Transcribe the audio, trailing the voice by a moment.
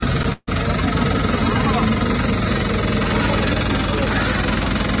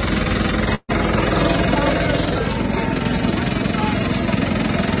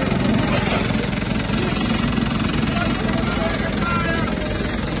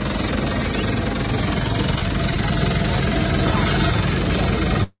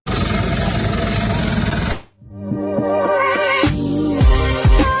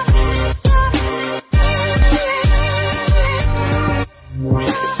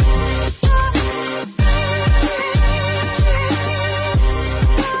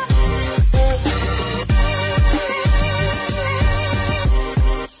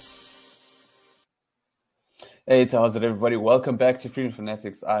Hey, how's it, everybody? Welcome back to Freedom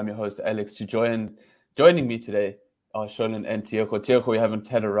Fanatics. I'm your host, Alex. Joining me today are Sholin and Tioko. Tioko, we haven't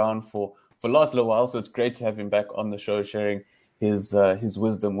had around for last little while, so it's great to have him back on the show, sharing his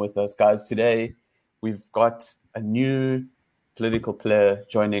wisdom with us, guys. Today, we've got a new political player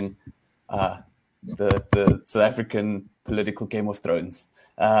joining the South African political Game of Thrones.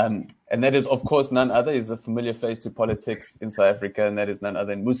 And that is, of course, none other. He's a familiar face to politics in South Africa, and that is none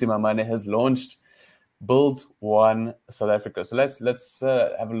other than Mmusi Maimane. Has launched Build One South Africa. So let's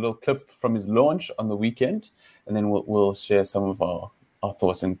have a little clip from his launch on the weekend, and then we'll share some of our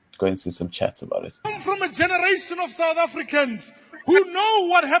thoughts and go into some chats about it. I'm from a generation of South Africans who know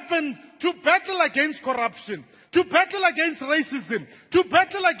what happened to battle against corruption, to battle against racism, to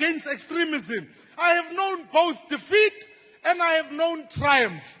battle against extremism. I have known both defeat and I have known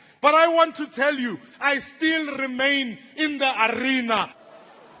triumph. But I want to tell you, I still remain in the arena.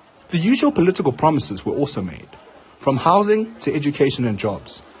 The usual political promises were also made, from housing to education and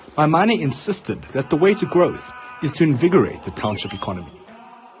jobs. Maimane insisted that the way to growth is to invigorate the township economy.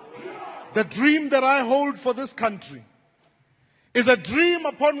 The dream that I hold for this country is a dream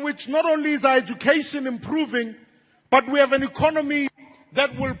upon which not only is our education improving, but we have an economy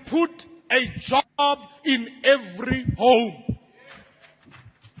that will put a job in every home.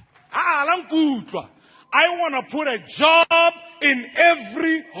 I want to put a job in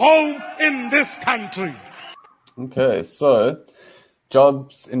every home in this country. Okay, so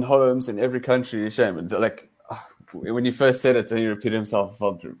jobs in homes in every country. Shame. Like when you first said it, and he repeated himself,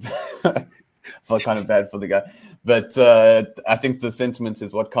 felt kind of bad for the guy. But I think the sentiment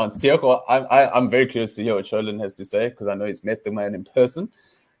is what counts. Tioko, I'm very curious to hear what Sholin has to say because I know he's met the man in person.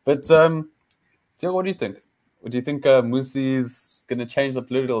 But Tioko, what do you think? Do you think Mmusi is going to change the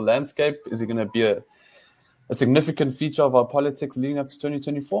political landscape? Is he going to be a significant feature of our politics leading up to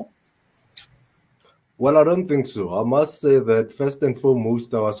 2024? Well, I don't think so. I must say that first and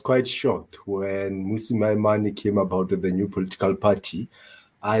foremost, I was quite shocked when Mmusi Maimane came about with the new political party.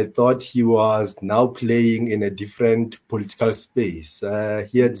 I thought he was now playing in a different political space.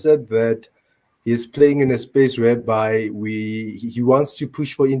 He had said that he's playing in a space whereby he wants to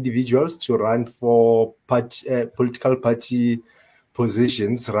push for individuals to run for political party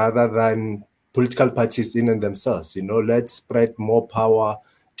positions rather than political parties in and themselves. Let's spread more power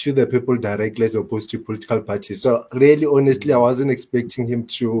to the people directly as opposed to political parties. So really, honestly, I wasn't expecting him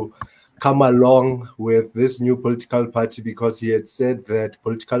to come along with this new political party because he had said that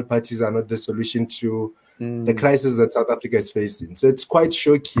political parties are not the solution to the crisis that South Africa is facing. So it's quite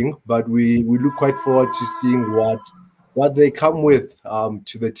shocking, but we look quite forward to seeing what they come with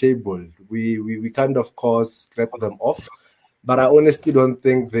to the table. We kind of course scrap them off. But I honestly don't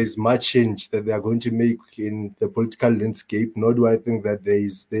think there's much change that they are going to make in the political landscape, nor do I think that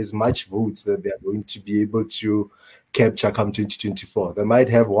there's much votes that they are going to be able to capture come 2024. They might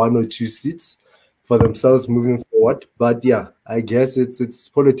have 1 or 2 seats for themselves moving forward. But yeah, I guess it's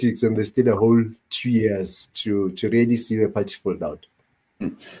politics and there's still a whole 2 years to really see the party fold out.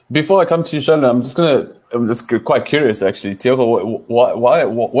 Before I come to you, Sholin, I'm just quite curious actually. Tioko,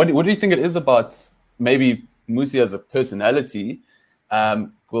 what do you think it is about maybe Mmusi as a personality?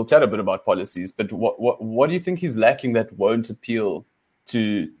 We'll chat a bit about policies, but what do you think he's lacking that won't appeal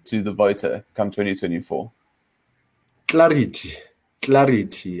to the voter come 2024? Clarity.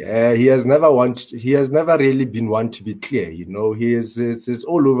 He has never really been one to be clear. He is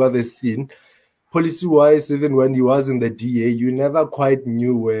all over the scene. Policy-wise, even when he was in the DA, you never quite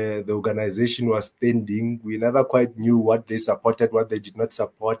knew where the organization was standing. We never quite knew what they supported, what they did not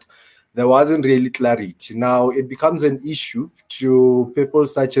support. There wasn't really clarity. Now it becomes an issue to people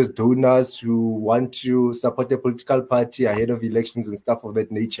such as donors who want to support a political party ahead of elections and stuff of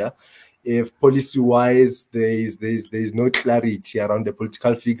that nature. If policy-wise there is no clarity around the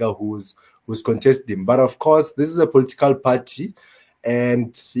political figure who's contesting. But of course, this is a political party,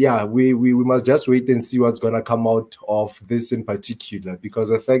 and yeah, we must just wait and see what's going to come out of this in particular, because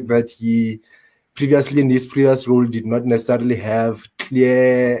the fact that he previously in his previous role did not necessarily have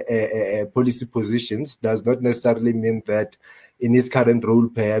clear policy positions does not necessarily mean that in his current role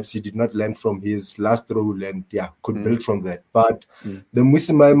perhaps he did not learn from his last role and could build from that. But the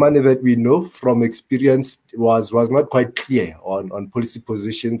Mmusi Maimane that we know from experience was not quite clear on policy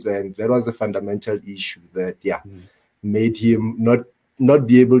positions, and that was a fundamental issue that made him not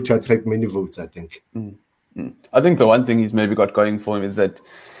be able to attract many votes, I think. I think the one thing he's maybe got going for him is that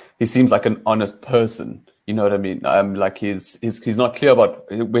he seems like an honest person. You know what I mean? Like he's not clear about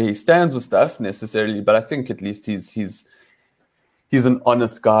where he stands with stuff necessarily, but I think at least he's an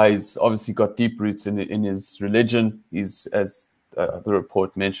honest guy. He's obviously got deep roots in his religion. He's, as the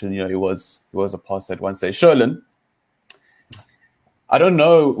report mentioned, he was a pastor at one stage. Sherlin, I don't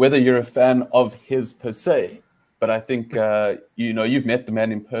know whether you're a fan of his per se, but I think you've met the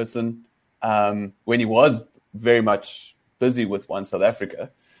man in person when he was very much busy with One South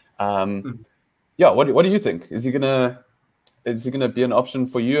Africa. What do you think? Is he gonna be an option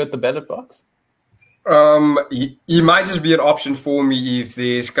for you at the ballot box? He might just be an option for me if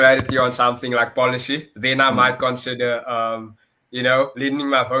there's clarity on something like policy. Then I might consider, leaning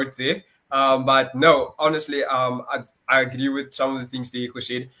my vote there. But no, honestly, I agree with some of the things Diego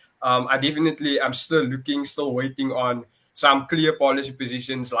said. I'm still waiting on some clear policy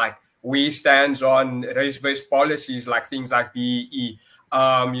positions, like where he stands on race-based policies, like things like BEE.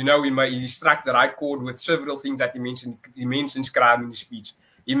 He struck the right chord with several things that he mentioned. He mentions crime in his speech.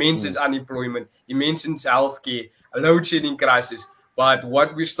 He mentions unemployment. He mentions healthcare, a load shedding crisis. But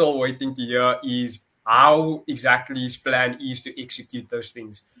what we're still waiting to hear is how exactly his plan is to execute those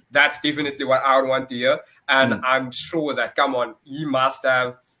things. That's definitely what I would want to hear. And I'm sure that, he must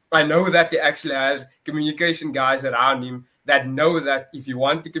have. I know that he actually has communication guys around him that know that if you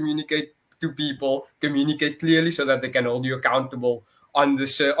want to communicate to people, communicate clearly so that they can hold you accountable on the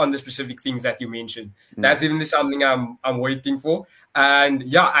specific things that you mentioned. That's definitely something I'm waiting for. And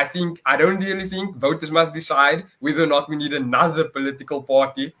I don't really think voters must decide whether or not we need another political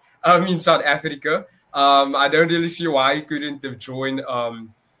party in South Africa. I don't really see why he couldn't have joined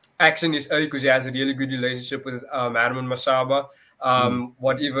Action SA, because he has a really good relationship with Herman Mashaba,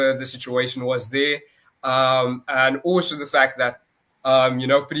 whatever the situation was there. And also the fact that,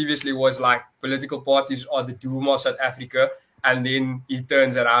 previously was like political parties are the doom of South Africa. And then he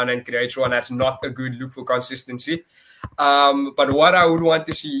turns around and creates one that's not a good look for consistency. But what I would want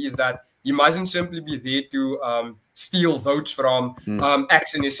to see is that he mustn't simply be there to steal votes from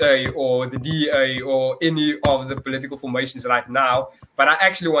Action SA or the DA or any of the political formations right now. But I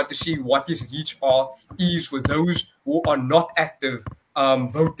actually want to see what his reach is for those who are not active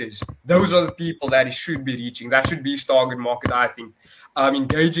voters. Those are the people that he should be reaching. That should be his target market, I think.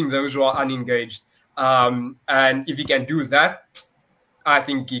 Engaging those who are unengaged. And if he can do that, I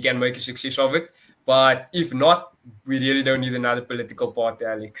think he can make a success of it. But if not, we really don't need another political party,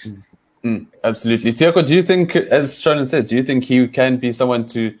 Alex. Absolutely. Tiako, do you think, as Sherlin says, do you think he can be someone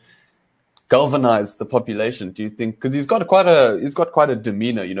to galvanize the population? Do you think, because he's got quite a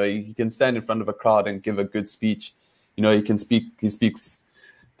demeanor, he can stand in front of a crowd and give a good speech. He speaks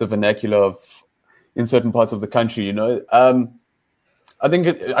the vernacular of in certain parts of the country, I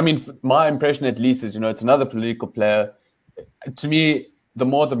think, my impression at least is, it's another political player. To me, the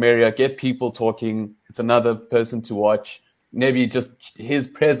more the merrier. Get people talking. It's another person to watch. Maybe just his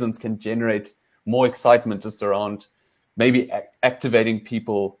presence can generate more excitement just around maybe activating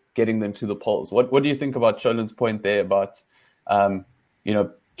people, getting them to the polls. What do you think about Sherlin's point there about,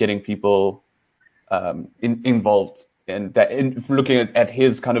 getting people involved and looking at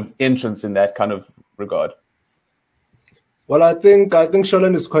his kind of entrance in that kind of regard? Well, I think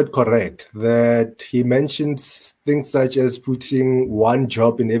Sherlin is quite correct that he mentions things such as putting one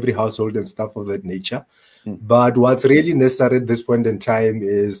job in every household and stuff of that nature. But what's really necessary at this point in time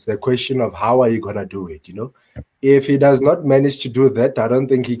is the question of how are you going to do it, If he does not manage to do that, I don't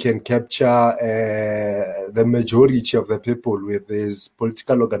think he can capture the majority of the people with his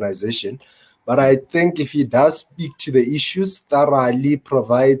political organization. But I think if he does speak to the issues, thoroughly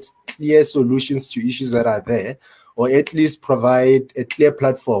provides clear solutions to issues that are there, or at least provide a clear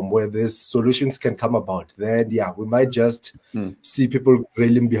platform where these solutions can come about, then we might just see people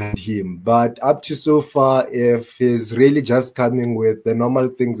railing behind him. But up to so far, if he's really just coming with the normal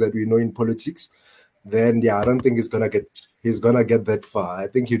things that we know in politics, then I don't think he's gonna get that far. I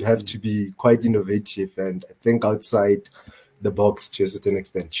think he'd have to be quite innovative and I think outside the box to a certain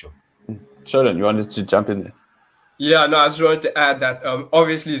extent. Sure. Sherlin, you wanted to jump in there? Yeah, no, I just wanted to add that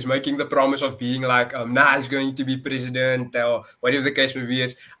obviously he's making the promise of being like, he's going to be president or whatever the case may be.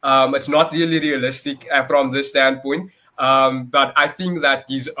 It's not really realistic from this standpoint. But I think that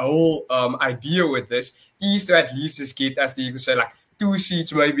his whole idea with this is to at least just get, as you could say, like 2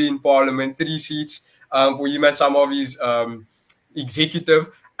 seats maybe in parliament, 3 seats for him and some of his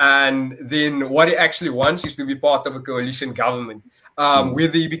executive. And then what he actually wants is to be part of a coalition government.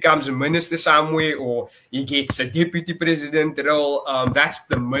 Whether he becomes a minister somewhere or he gets a deputy president role, that's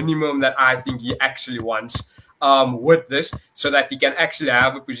the minimum that I think he actually wants with this, so that he can actually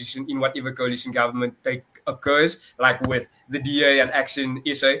have a position in whatever coalition government occurs, like with the DA and Action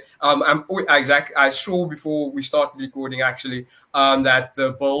SA. I saw before we started recording actually that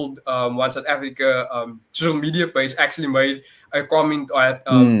the Build One South Africa social media page actually made a comment at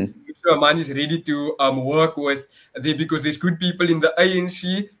sure Mani is ready to work with there because there's good people in the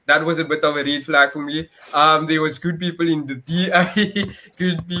ANC. That was a bit of a red flag for me. There was good people in the DA,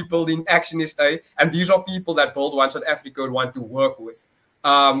 good people in Action SA, and these are people that Build One South Africa would want to work with.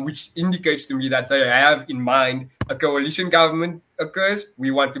 Which indicates to me that they have in mind a coalition government occurs.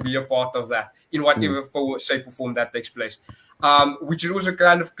 We want to be a part of that in whatever shape or form that takes place. Which is also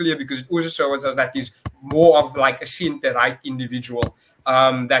kind of clear because it also shows us that he's more of like a center-right individual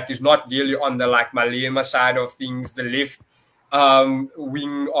that is not really on the like Malema side of things, the left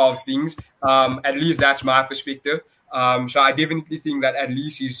wing of things. At least that's my perspective. So I definitely think that at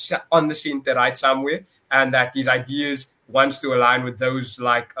least he's on the center-right somewhere, and that his ideas wants to align with those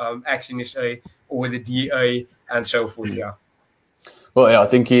like Action SA or the DA and so forth. Yeah. Well, yeah, I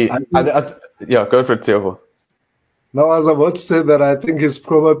think yeah, go for it, Tiago. Now, I was about to say that I think he's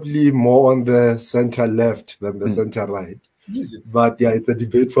probably more on the center left than the center right. But yeah, it's a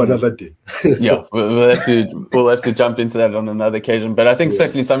debate for another day. Yeah, we'll have to jump into that on another occasion. But I think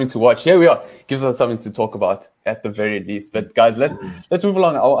certainly something to watch. Here we are. Gives us something to talk about at the very least. But guys, let's move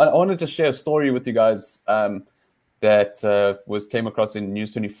along. I wanted to share a story with you guys that came across in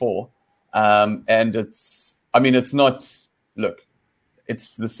News 24. And it's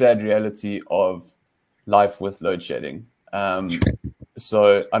the sad reality of life with load shedding.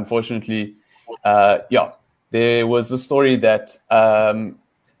 So unfortunately, there was a story that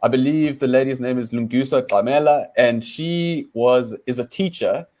I believe the lady's name is Lungusa Klamela, and she is a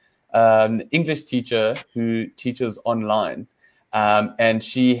teacher, an English teacher who teaches online, and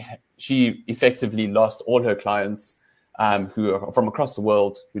she effectively lost all her clients who are from across the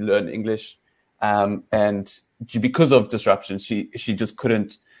world who learn English, and because of disruption, she just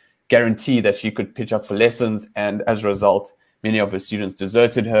couldn't guarantee that she could pitch up for lessons, and as a result, many of her students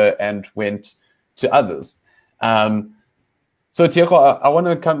deserted her and went to others. So Tiago, I want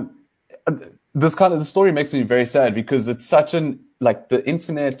to come. The story makes me very sad because it's such the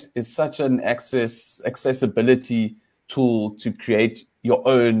internet is such an accessibility tool to create your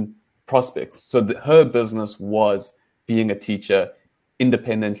own prospects. So her business was being a teacher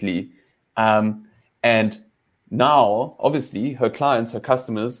independently, and now obviously her clients, her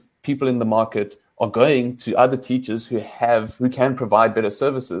customers, people in the market are going to other teachers who can provide better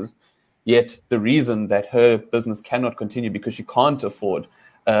services. Yet the reason that her business cannot continue because she can't afford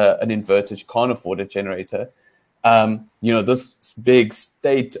an inverter, she can't afford a generator. This big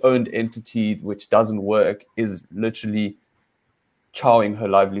state-owned entity which doesn't work is literally chowing her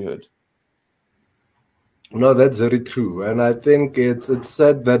livelihood. No, that's very true. And I think it's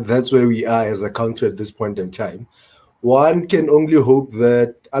sad that that's where we are as a country at this point in time. One can only hope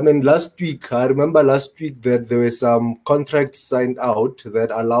that, I remember last week that there were some contracts signed out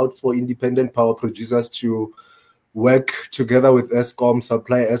that allowed for independent power producers to work together with Eskom,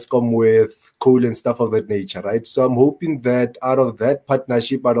 supply Eskom with coal and stuff of that nature, right? So I'm hoping that out of that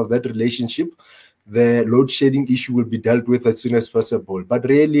partnership, out of that relationship, the load shedding issue will be dealt with as soon as possible. But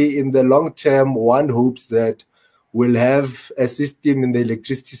really, in the long term, one hopes that we'll have a system in the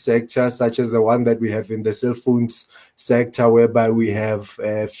electricity sector, such as the one that we have in the cell phones sector, whereby we have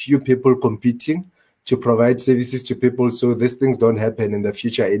a few people competing to provide services to people, so these things don't happen in the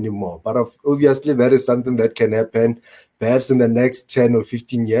future anymore. But obviously, that is something that can happen perhaps in the next 10 or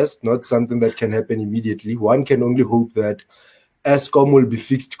 15 years, not something that can happen immediately. One can only hope that Eskom will be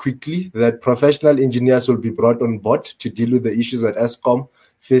fixed quickly, that professional engineers will be brought on board to deal with the issues at Eskom.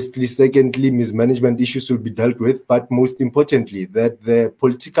 Firstly, secondly, mismanagement issues will be dealt with, but most importantly, that the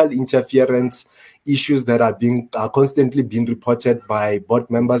political interference issues that are constantly being reported by board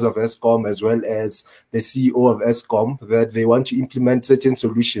members of Eskom as well as the CEO of Eskom, that they want to implement certain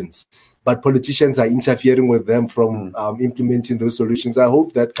solutions, but politicians are interfering with them from implementing those solutions. I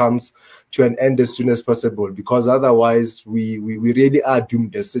hope that comes to an end as soon as possible, because otherwise we really are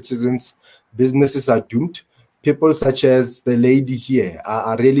doomed as citizens. Businesses are doomed. People such as the lady here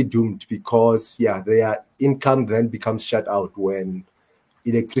are really doomed because, their income then becomes shut out when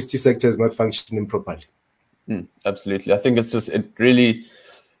electricity sector is not functioning properly. Absolutely. I think it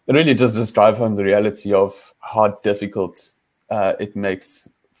really does just drive home the reality of how difficult it makes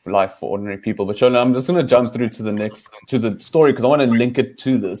life for ordinary people. But Shona, I'm just going to jump through to the story because I want to link it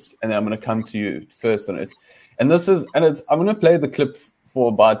to this, and then I'm going to come to you first on it. And I'm going to play the clip for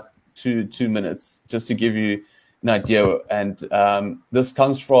about two minutes just to give you an idea. And this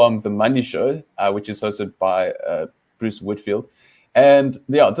comes from The Money Show, which is hosted by Bruce Whitfield. And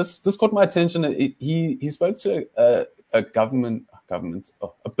this caught my attention. He spoke to a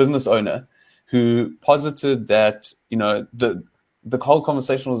business owner who posited that the whole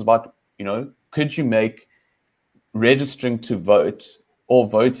conversation was about could you make registering to vote or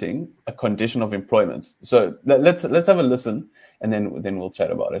voting a condition of employment? So let's have a listen, and then we'll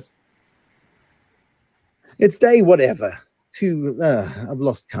chat about it. It's day whatever. I've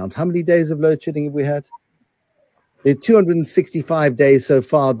lost count. How many days of load shedding have we had? 265 days so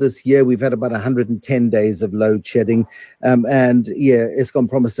far this year. We've had about 110 days of load shedding. And yeah, Eskom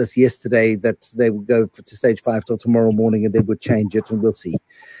promised us yesterday that they would go to stage 5 till tomorrow morning and they would change it, and we'll see.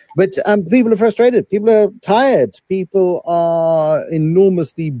 But people are frustrated. People are tired. People are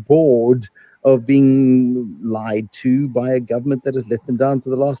enormously bored of being lied to by a government that has let them down for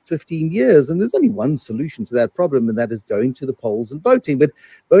the last 15 years. And there's only one solution to that problem, and that is going to the polls and voting. But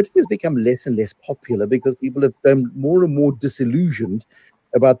voting has become less and less popular because people have been more and more disillusioned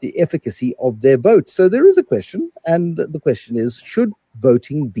about the efficacy of their vote. So there is a question, and the question is, should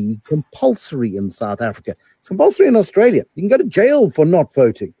voting be compulsory in South Africa? It's compulsory in Australia. You can go to jail for not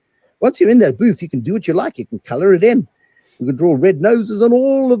voting. Once you're in that booth, you can do what you like. You can color it in. You can draw red noses on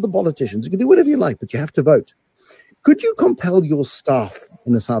all of the politicians. You can do whatever you like, but you have to vote. Could you compel your staff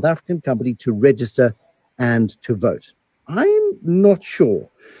in a South African company to register and to vote? I'm not sure.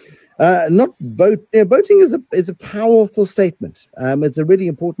 Voting is a powerful statement. It's a really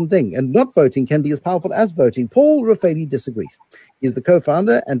important thing, and not voting can be as powerful as voting. Paul Raffaele disagrees. He's the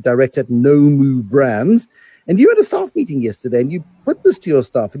co-founder and director at Nomu Brands. And you had a staff meeting yesterday, and you put this to your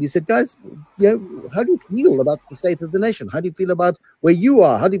staff, and you said, guys, how do you feel about the state of the nation? How do you feel about where you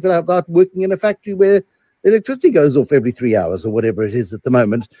are? How do you feel about working in a factory where electricity goes off every 3 hours or whatever it is at the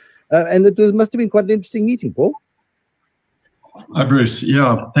moment? And must have been quite an interesting meeting, Paul. Hi, Bruce.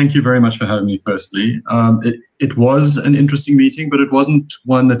 Yeah, thank you very much for having me, firstly. It was an interesting meeting, but it wasn't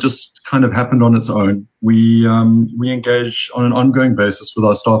one that just kind of happened on its own. We engage on an ongoing basis with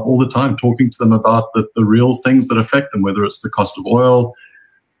our staff all the time, talking to them about the real things that affect them, whether it's the cost of oil,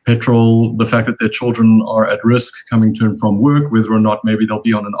 petrol, the fact that their children are at risk coming to and from work, whether or not maybe they'll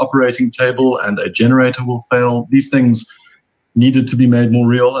be on an operating table and a generator will fail. These things needed to be made more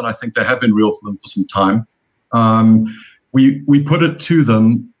real, and I think they have been real for them for some time. We put it to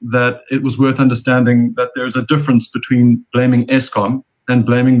them that it was worth understanding that there's a difference between blaming Eskom and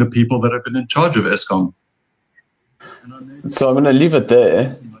blaming the people that have been in charge of Eskom. So I'm going to leave it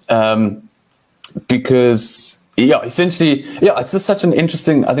there because, essentially, it's just such an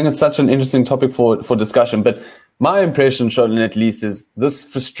interesting, I think it's such an interesting topic for discussion. But my impression, Sheldon, at least, is this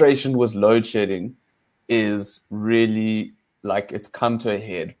frustration with load shedding is really like it's come to a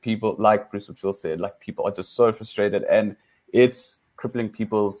head. People, like Bruce Whitfield said, like people are just so frustrated, and it's crippling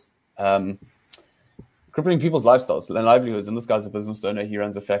people's lifestyles and livelihoods. And this guy's a business owner. He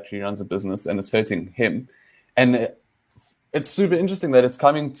runs a factory, he runs a business, and it's hurting him. And it's super interesting that it's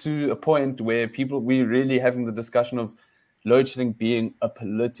coming to a point where we're really having the discussion of load shedding being a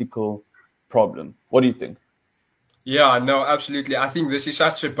political problem. What do you think? Yeah, no, absolutely. I think this is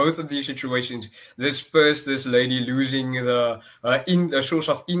both of these situations. This lady losing the source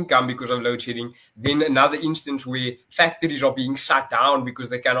of income because of load shedding. Then another instance where factories are being shut down because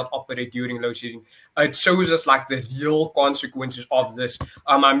they cannot operate during load shedding. It shows us like the real consequences of this.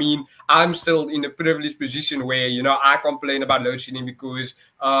 I mean, I'm still in a privileged position where, I complain about load shedding because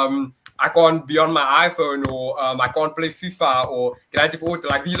I can't be on my iPhone, or I can't play FIFA or Grand Theft Auto.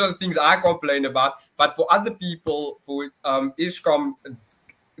 Like, these are the things I complain about. But for other people, for Eskom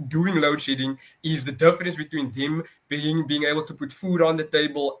doing load shedding is the difference between them being able to put food on the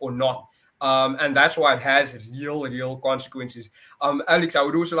table or not. And that's why it has real consequences. Alex, I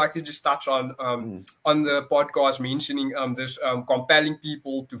would also like to just touch on the podcast mentioning this compelling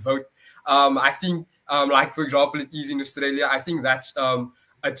people to vote. I think, like, for example, it is in Australia. I think that's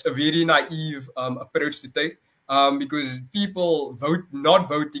it's a very naive approach to take. Because people not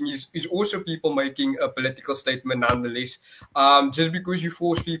voting is also people making a political statement nonetheless. Just because you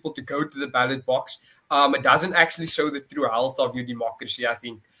force people to go to the ballot box, it doesn't actually show the true health of your democracy, I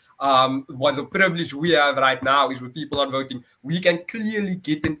think. What the privilege we have right now is with people not voting, we can clearly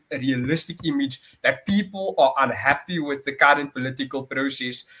get a realistic image that people are unhappy with the current political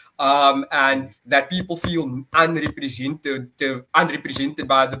process, and that people feel unrepresented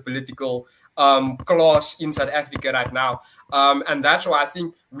by the political class in South Africa right now. And that's why I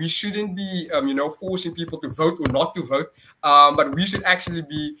think we shouldn't be, forcing people to vote or not to vote, but we should actually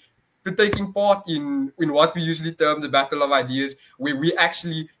be taking part in what we usually term the battle of ideas, where we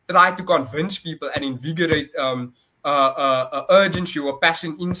actually try to convince people and invigorate urgency or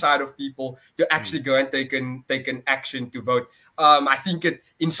passion inside of people to actually go and take an action to vote. I think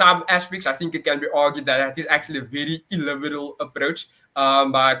in some aspects, I think it can be argued that is actually a very illiberal approach.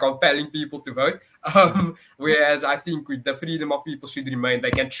 by compelling people to vote. Whereas I think with the freedom of people should remain,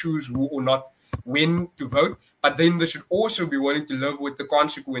 they can choose who or not when to vote, but then they should also be willing to live with the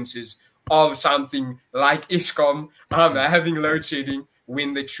consequences of something like Eskom having load shedding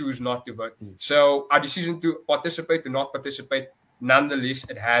when they choose not to vote. So our decision to participate or not participate, nonetheless,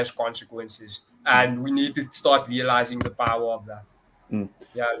 it has consequences, and we need to start realizing the power of that.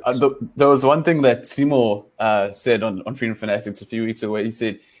 Yeah. There was one thing that Seymour said on Freedom Fanatics a few weeks ago, where he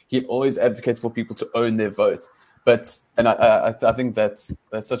said he always advocates for people to own their vote. But I think that's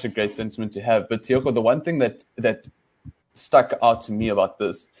such a great sentiment to have. But Tioko, the one thing that stuck out to me about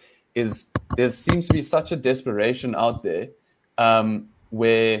this is there seems to be such a desperation out there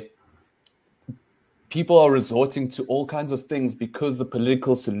where people are resorting to all kinds of things because the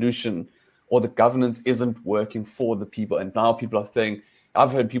political solution or the governance isn't working for the people. And now people are saying,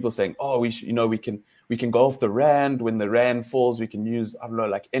 I've heard people saying, oh, we can go off the rand. When the rand falls, we can use, I don't know,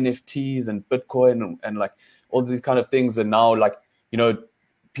 like NFTs and Bitcoin and like all these kind of things. And now, like,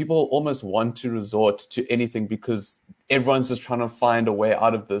 people almost want to resort to anything because everyone's just trying to find a way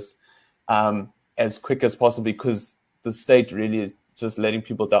out of this as quick as possible, because the state really is just letting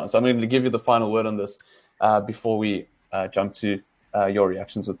people down. So I'm going to give you the final word on this before we jump to your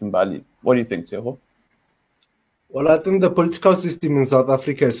reactions with Mbali. What do you think, Tioko? Well, I think the political system in South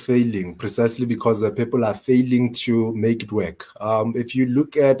Africa is failing precisely because the people are failing to make it work. If you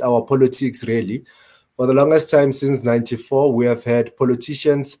look at our politics, really, for the longest time since 94, we have had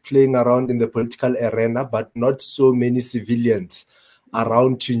politicians playing around in the political arena, but not so many civilians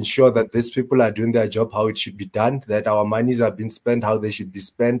around to ensure that these people are doing their job how it should be done, that our monies are being spent how they should be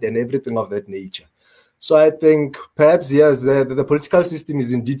spent, and everything of that nature. So I think perhaps, yes, the political system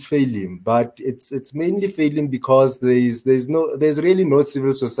is indeed failing, but it's mainly failing because there's really no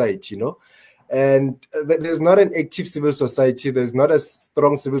civil society, and there's not an active civil society. There's not a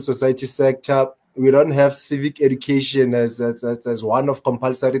strong civil society sector. We don't have civic education as one of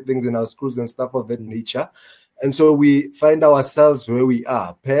compulsory things in our schools and stuff of that nature. And so we find ourselves where we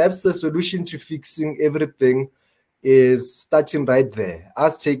are. Perhaps the solution to fixing everything is starting right there,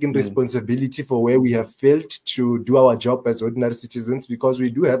 us taking responsibility for where we have failed to do our job as ordinary citizens, because we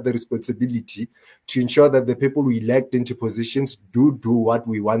do have the responsibility to ensure that the people we elect into positions do what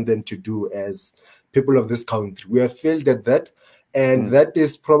we want them to do as people of this country. We have failed at that, and that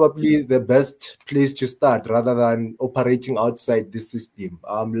is probably the best place to start rather than operating outside this system.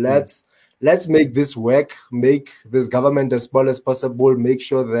 Let's make this work, make this government as small as possible, make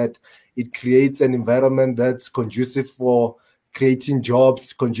sure that it creates an environment that's conducive for creating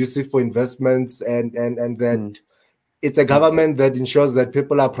jobs, conducive for investments, and that it's a government that ensures that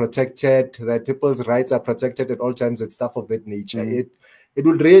people are protected, that people's rights are protected at all times and stuff of that nature. It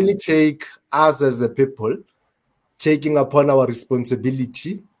would really take us as a people taking upon our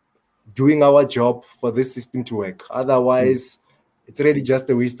responsibility, doing our job for this system to work. Otherwise, it's really just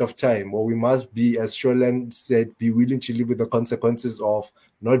a waste of time. Or we must be, as Sholan said, be willing to live with the consequences of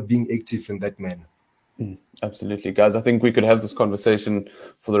not being active in that manner. Absolutely, guys. I think we could have this conversation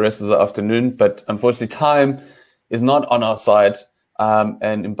for the rest of the afternoon, but unfortunately time is not on our side,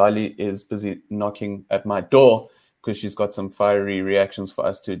 and Mbali is busy knocking at my door because she's got some fiery reactions for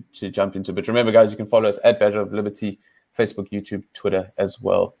us to jump into. But remember, guys, you can follow us at Badger of Liberty, Facebook, YouTube, Twitter, as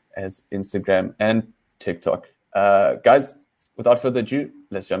well as Instagram and TikTok. Guys, without further ado,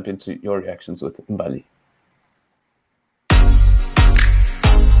 let's jump into your reactions with Mbali.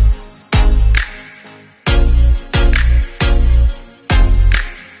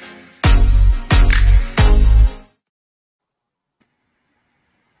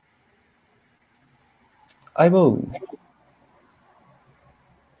 I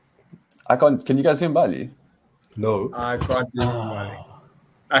can't. Can you guys hear Mbali? No. I can't hear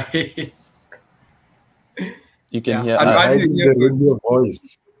Mbali. You can hear us. I hear your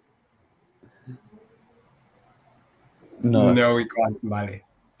voice. No, we can't, Mbali.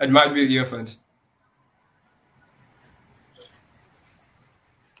 It might be earphones.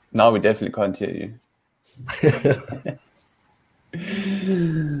 No, we definitely can't hear you.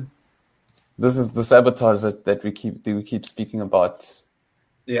 This is the sabotage that we keep speaking about.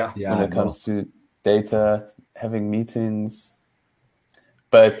 Yeah. When it comes to data, having meetings.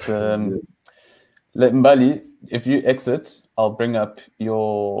 But let Mbali, if you exit, I'll bring up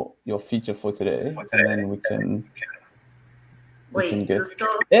your feature for today, and then we can. Still...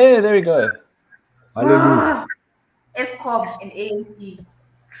 Hey, there we go. Hallelujah. Eskom and ANC.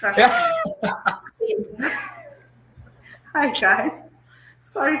 Hi guys.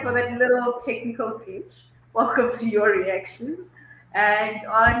 Sorry for that little technical glitch. Welcome to your reactions. And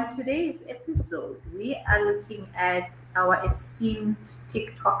on today's episode, we are looking at our esteemed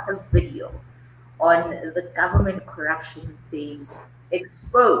TikToker's video on the government corruption being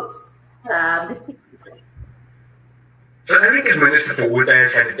exposed. Let's take this. South Africa's Minister for Water and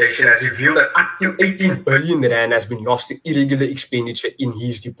Sanitation has revealed that up to 18 billion rand has been lost to irregular expenditure in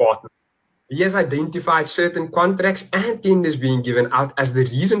his department. He has identified certain contracts and tenders being given out as the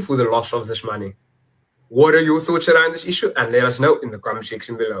reason for the loss of this money. What are your thoughts around this issue? And let us know in the comment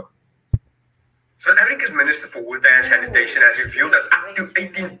section below. South Africa's Minister for Water and Sanitation has revealed that up to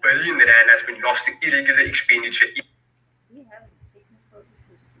 18 billion rand has been lost to irregular expenditure. We have technical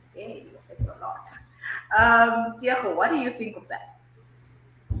issues today. It's a lot. Diego, what do you think of that?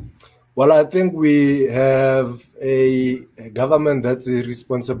 Well, I think we have a government that's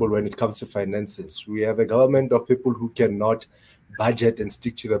irresponsible when it comes to finances. We have a government of people who cannot budget and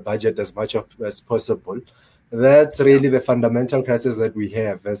stick to the budget as much as possible. That's really the fundamental crisis that we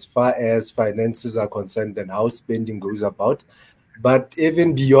have as far as finances are concerned and how spending goes about. But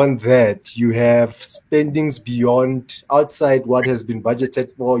even beyond that, you have spendings beyond, outside what has been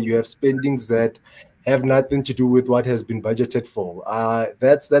budgeted for. You have spendings that have nothing to do with what has been budgeted for.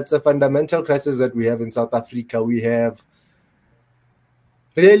 That's a fundamental crisis that we have in South Africa. We have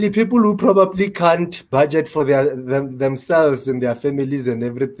really people who probably can't budget for themselves and their families and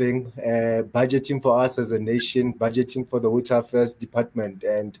everything, budgeting for us as a nation, budgeting for the Water Affairs Department,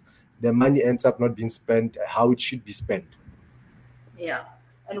 and the money ends up not being spent how it should be spent. Yeah.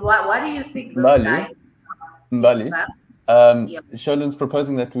 And what do you think? Mbali, Yeah. Sholin's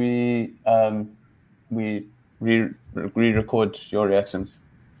proposing that we re-record your reactions,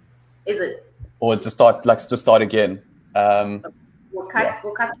 Is it? or to start again. We'll cut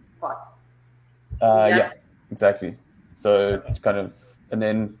the spot. Yeah, exactly. So it's kind of, and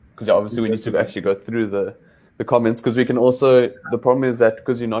then because obviously we need to actually go through the comments, because we can also, the problem is that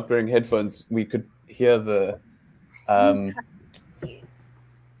because you're not wearing headphones, we could hear there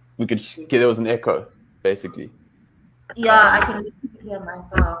was an echo basically. Yeah, I can hear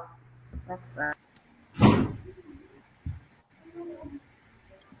myself. That's right.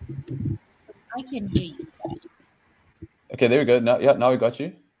 I can hear you. Okay, there we go. Now we got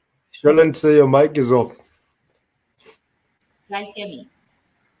you. Sholin, say your mic is off. Guys, hear me?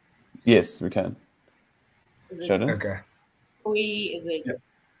 Yes, we can. Is it Sholin? Okay. Is it? Yeah.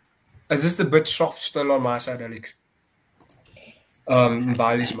 Is this the bit soft still on my side, Alex?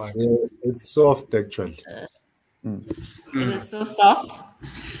 Mbali's mic. Yeah, it's soft actually. Is it so soft?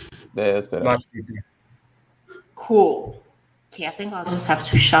 There, that's better. Much better. Cool. Okay, I think I'll just have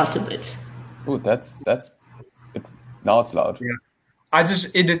to shout a bit. Oh, that's it. Now it's loud. Yeah. I just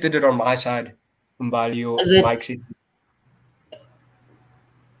edited it on my side. Mbali, Is it- mic seat.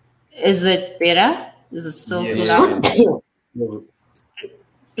 Is it better? Is it still too Yeah. loud? No,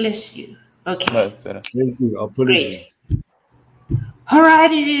 Bless you. Okay, No, it's better. thank you. Apologies. great.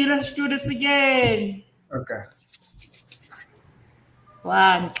 Alrighty, let's do this again. Okay.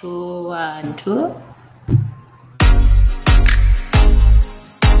 1, 2, 1, 2.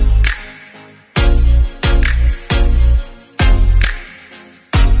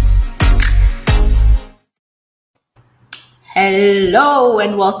 Hello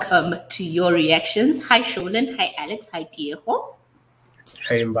and welcome to your reactions. Hi Sholin, hi Alex, hi Diego.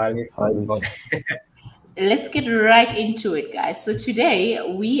 Hey, Mbali. Let's get right into it, guys. So today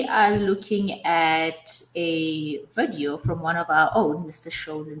we are looking at a video from one of our own, Mr.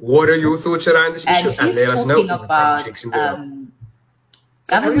 Sholin. What are your thoughts around this issue? And he's let us know talking in the comment about section below. government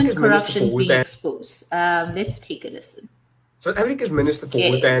Africa's Minister corruption for being Water- exposed. Let's take a listen. South Africa's Minister for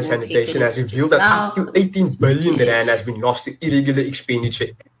Okay, Water and we'll take Sanitation it has as revealed this that up now. to 18 billion rand has been lost to irregular expenditure.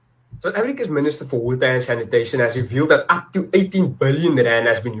 South Africa's Minister for Water and Sanitation has revealed that up to 18 billion rand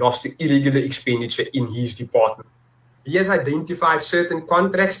has been lost to irregular expenditure in his department. He has identified certain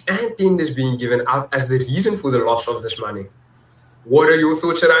contracts and tenders being given out as the reason for the loss of this money. What are your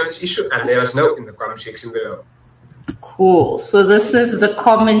thoughts around this issue? And let us know in the comment section below. Cool. So this is the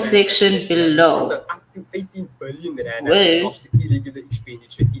comment section below. That up to 18 billion rand has Well- been lost to irregular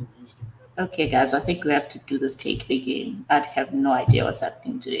expenditure in his department. Okay, guys, I think we have to do this take again. I have no idea what's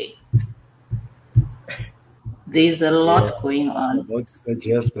happening today. There's a lot going on. About to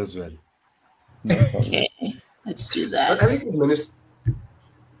suggest as well. Okay, let's do South that. Africa's Minister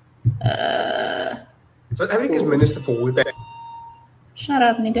South Africa's Minister for Water. Shut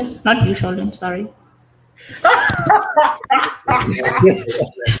up, nigga. Not you, Sheldon. Sorry.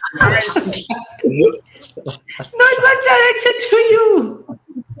 No, it's not directed to you.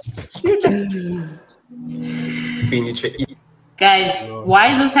 Expenditure in Guys, why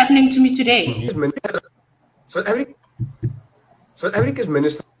is this happening to me today? his minister. South South Africa's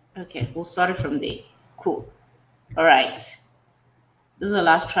minister. Okay, we'll start it from there. Cool. All right. This is the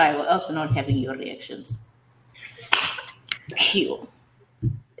last try, or else we're not having your reactions. Phew.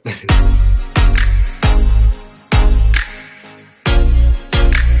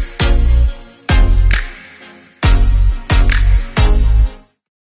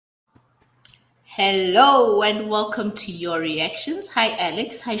 Hello and welcome to your reactions. Hi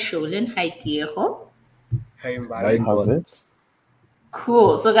Alex, hi Sholin, hi Diego. Hey, Mbali. How's it?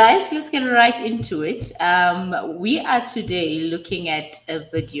 Cool. So guys, let's get right into it. We are today looking at a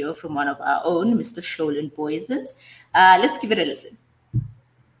video from one of our own, Mr. Sholin Boysons. Let's give it a listen.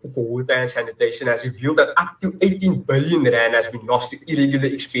 For water and sanitation has revealed that up to 18 billion rand has been lost to irregular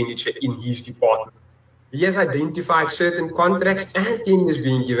expenditure in his department. He has identified certain contracts and tenders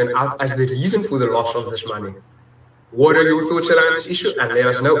being given out as the reason for the loss of this money. What are your thoughts around this issue? And let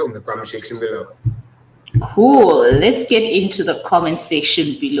us know in the comment section below. Cool. Let's get into the comment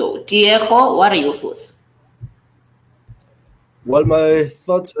section below. Diego, what are your thoughts? Well, my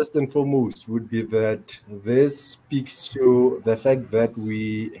thoughts first and foremost would be that this speaks to the fact that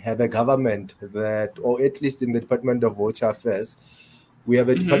we have a government that, or at least in the Department of Water Affairs, we have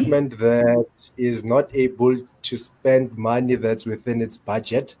a department that is not able to spend money that's within its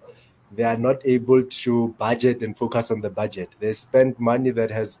budget. They are not able to budget and focus on the budget. They spend money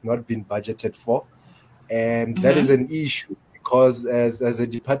that has not been budgeted for. And that is an issue because as a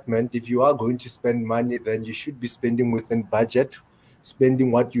department, if you are going to spend money, then you should be spending within budget,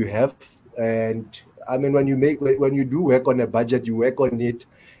 spending what you have. And I mean, when you do work on a budget, you work on it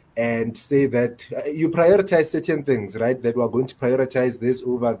and say that you prioritize certain things, right? That we're going to prioritize this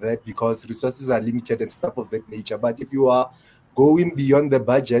over that because resources are limited and stuff of that nature. But if you are going beyond the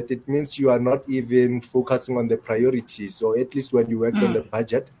budget, it means you are not even focusing on the priorities. Or at least when you work on the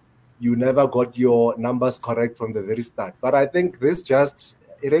budget, you never got your numbers correct from the very start. But I think this just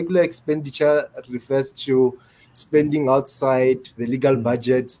irregular expenditure refers to spending outside the legal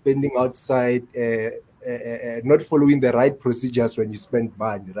budget, spending outside, not following the right procedures when you spend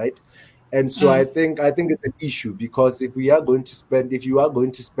money, right? And so I think it's an issue because if you are going to spend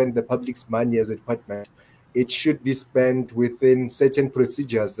the public's money as a department, it should be spent within certain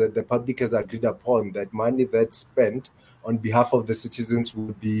procedures that the public has agreed upon. That money that's spent on behalf of the citizens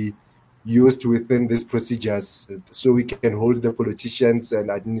will be used within these procedures, so we can hold the politicians and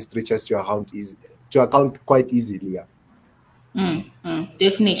administrators to account quite easily.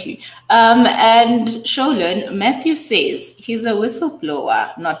 Definitely. And Sholin, Matthew says he's a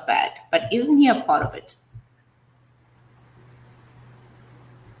whistleblower, not bad, but isn't he a part of it?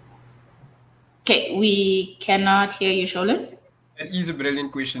 Okay, we cannot hear you, Sholin. It is a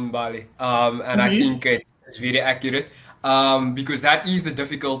brilliant question, Bali. And I think it's very accurate. Because that is the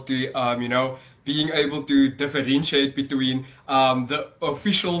difficulty, being able to differentiate between the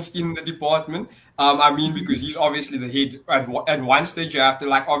officials in the department. Because he's obviously the head. At one stage, you have to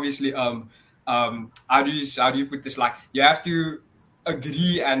obviously, how do you put this? You have to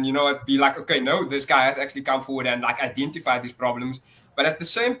agree and be okay, no, this guy has actually come forward and identify these problems. But at the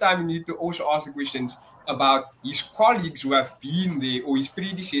same time, you need to also ask the questions about his colleagues who have been there or his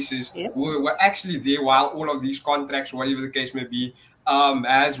predecessors who were actually there while all of these contracts, whatever the case may be,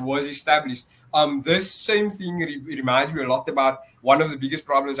 was established. This same thing reminds me a lot about one of the biggest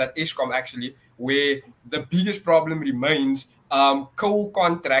problems at Eskom, actually, where the biggest problem remains coal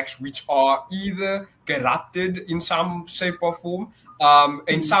contracts, which are either corrupted in some shape or form.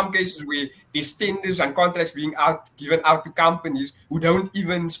 In some cases where there's tenders and contracts being given out to companies who don't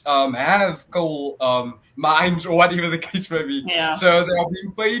even have coal mines or whatever the case may be. Yeah. So they are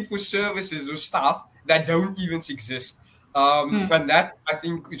being paid for services or stuff that don't even exist. And that, I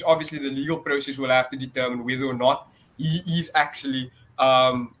think, is obviously the legal process will have to determine whether or not he is actually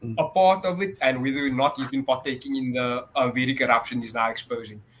a part of it and whether or not he's been partaking in the very corruption he's now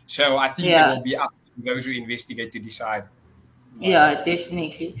exposing. So I think it will be up to those who investigate to decide. Yeah,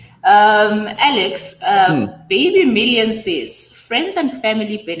 definitely. Alex, Baby Million says, friends and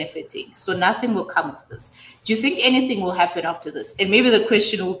family benefiting, so nothing will come of this. Do you think anything will happen after this? And maybe the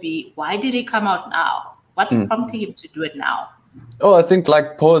question will be, why did he come out now? What's prompting him to do it now? Oh, I think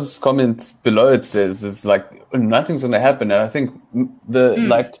Paul's comments below it says it's nothing's going to happen. And I think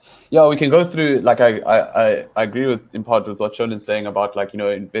we can go through, I agree with, in part with what Sholin's saying about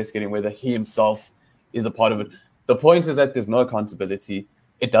investigating whether he himself is a part of it. The point is that there's no accountability.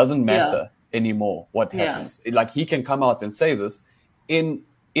 It doesn't matter anymore what happens. He can come out and say this in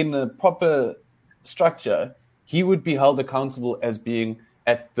a proper structure. He would be held accountable as being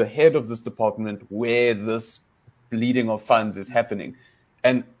at the head of this department where this bleeding of funds is happening.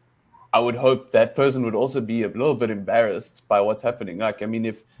 And I would hope that person would also be a little bit embarrassed by what's happening. Like, I mean,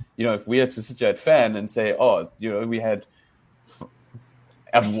 if we had to sit here at FAN and say, oh, we had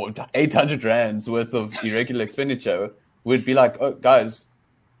 800 rands worth of irregular expenditure, we'd be like, oh, guys,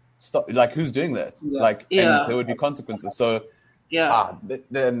 stop. Like, who's doing that? Yeah. Like, and there would be consequences. So, Yeah.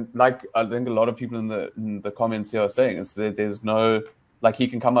 then, like, I think a lot of people in the comments here are saying is that there's no, like, he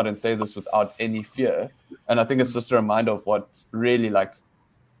can come out and say this without any fear. And I think it's just a reminder of what's really, like,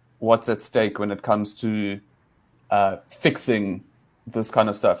 what's at stake when it comes to fixing this kind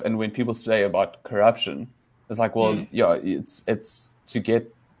of stuff. And when people say about corruption, it's like, well, it's to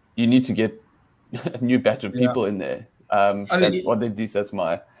get, you need to get a new batch of people in there. Or at least that's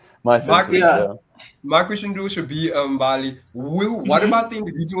my sense. My question would also be, Bali, what about the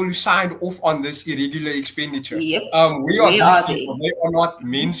individual who signed off on this irregular expenditure? Yep. We are these people. They are not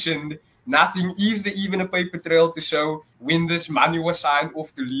mentioned. Nothing. Is there even a paper trail to show when this money was signed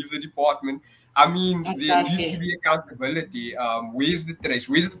off to leave the department? I mean, there needs to be accountability. Where's the trace?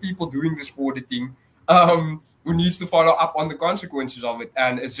 Where's the people doing this auditing? Who needs to follow up on the consequences of it?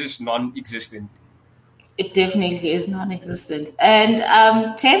 And it's just non-existent. It definitely is non-existent. And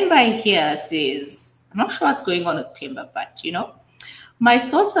Temba here says, I'm not sure what's going on with Temba, but my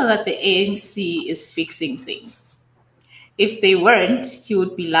thoughts are that the ANC is fixing things. If they weren't, he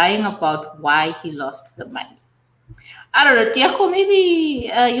would be lying about why he lost the money. I don't know, Tiago,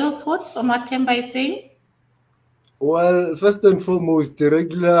 maybe your thoughts on what Temba is saying? Well, first and foremost, the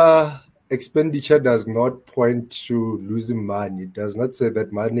regular expenditure does not point to losing money. It does not say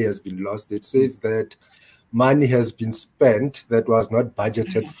that money has been lost. It says that money has been spent that was not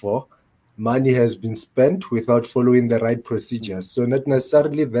budgeted for. Money has been spent without following the right procedures. So not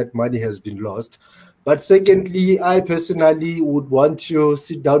necessarily that money has been lost. But secondly, I personally would want to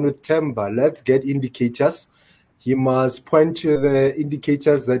sit down with Temba. Let's get indicators. He must point to the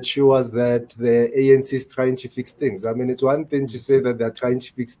indicators that show us that the ANC is trying to fix things. I mean, it's one thing to say that they're trying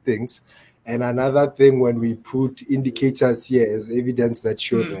to fix things, and another thing when we put indicators here as evidence that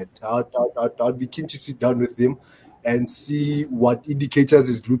show that. I'd be keen to sit down with him and see what indicators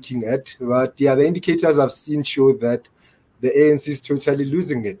he's looking at. But yeah, the indicators I've seen show that the ANC is totally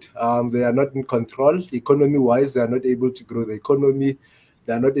losing it. They are not in control. Economy-wise, they are not able to grow the economy.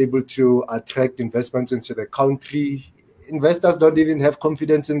 They are not able to attract investments into the country. Investors don't even have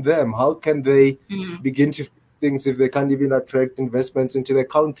confidence in them. How can they begin to fix things if they can't even attract investments into the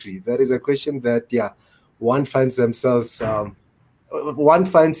country? That is a question that, one finds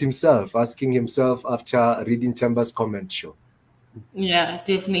himself asking himself after reading Temba's comment show. Yeah,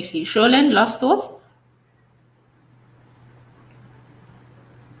 definitely. Sholen, last thoughts?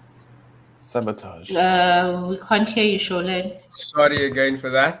 Sabotage. We can't hear you, Sholen. Sorry again for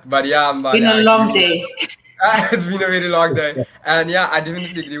that. But yeah, it's been a long day. It's been a very long day. And yeah, I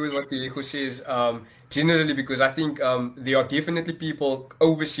definitely agree with what Diego says. Generally, because I think there are definitely people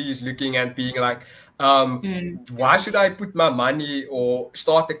overseas looking and being like, why should I put my money or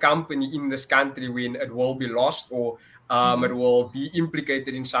start a company in this country when it will be lost or it will be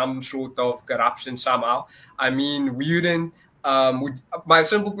implicated in some sort of corruption somehow? I mean, we wouldn't. My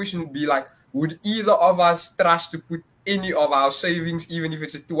simple question would be like, would either of us trust to put any of our savings, even if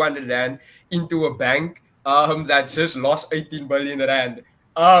it's a 200 rand, into a bank that just lost 18 billion rand?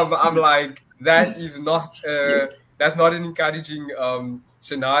 I'm like, that is not that's not an encouraging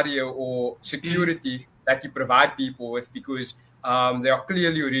scenario or security that you provide people with, because they are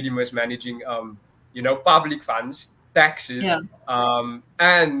clearly already mismanaging public funds, taxes,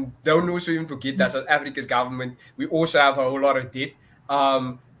 and don't also even forget that South Africa's government, we also have a whole lot of debt.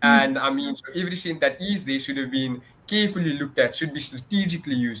 And I mean, so every cent that is there should have been carefully looked at, should be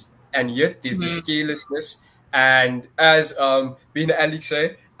strategically used. And yet there's this carelessness. And as Ben Alex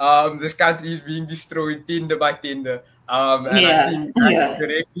said, this country is being destroyed tender by tender. And I think that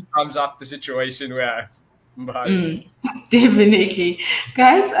directly sums up the situation where definitely.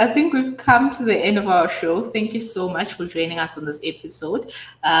 Guys, I think we've come to the end of our show. Thank you so much for joining us on this episode.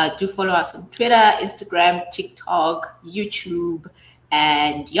 Do follow us on Twitter, Instagram, TikTok, YouTube,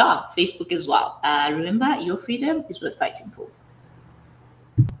 and Facebook as well. Remember, your freedom is worth fighting for.